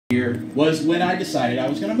Here was when I decided I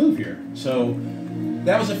was going to move here. So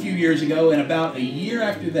that was a few years ago, and about a year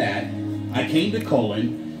after that, I came to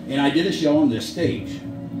Colon and I did a show on this stage.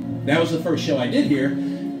 That was the first show I did here,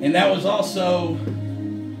 and that was also,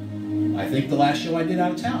 I think, the last show I did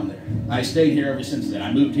out of town there. I stayed here ever since then.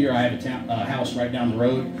 I moved here. I have a house right down the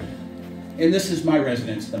road, and this is my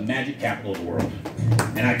residence, the magic capital of the world,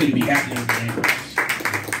 and I couldn't be happier with any place.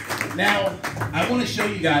 Now, I want to show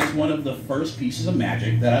you guys one of the first pieces of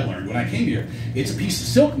magic that I learned when I came here. It's a piece of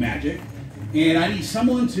silk magic, and I need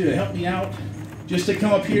someone to help me out, just to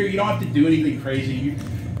come up here. You don't have to do anything crazy.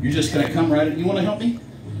 You're just going to come right in. You want to help me?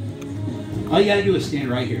 All you got to do is stand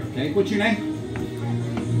right here, okay? What's your name?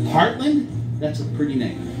 Heartland? That's a pretty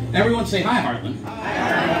name. Everyone say hi, Heartland.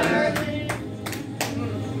 Hi, Heartland.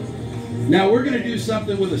 Now, we're going to do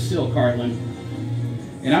something with a silk, Heartland,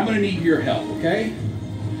 and I'm going to need your help, okay?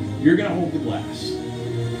 You're going to hold the glass.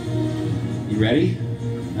 You ready?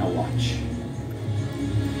 Now watch.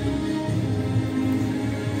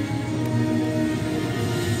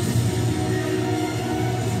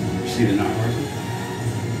 You see the knot, Harvey?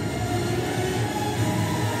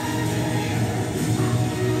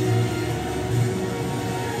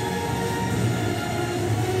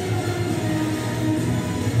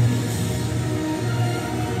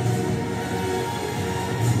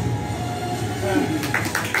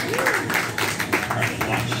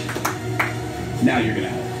 Now you're going to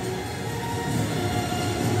help.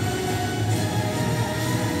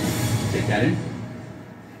 Take that in.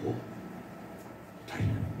 Oh. Tight.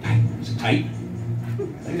 Tight. Is it tight?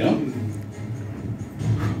 Let go.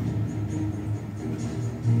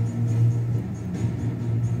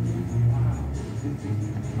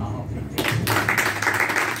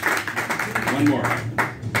 One more.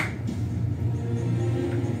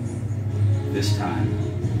 This time,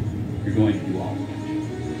 you're going to do all of it.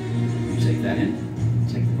 Take that in,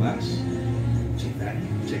 take the glass, take that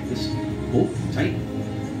in, take this, pull, tight.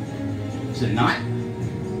 Is it a knot?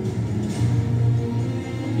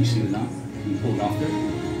 You see the knot? Can you pull it off there?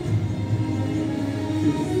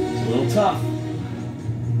 It's a little tough.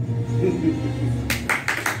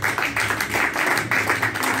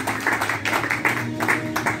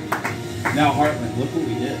 Now, Heartland, look what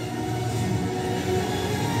we did.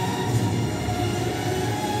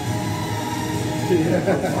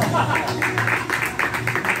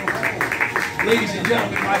 Ladies and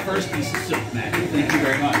gentlemen, my first piece of silk magic. Thank you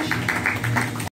very much.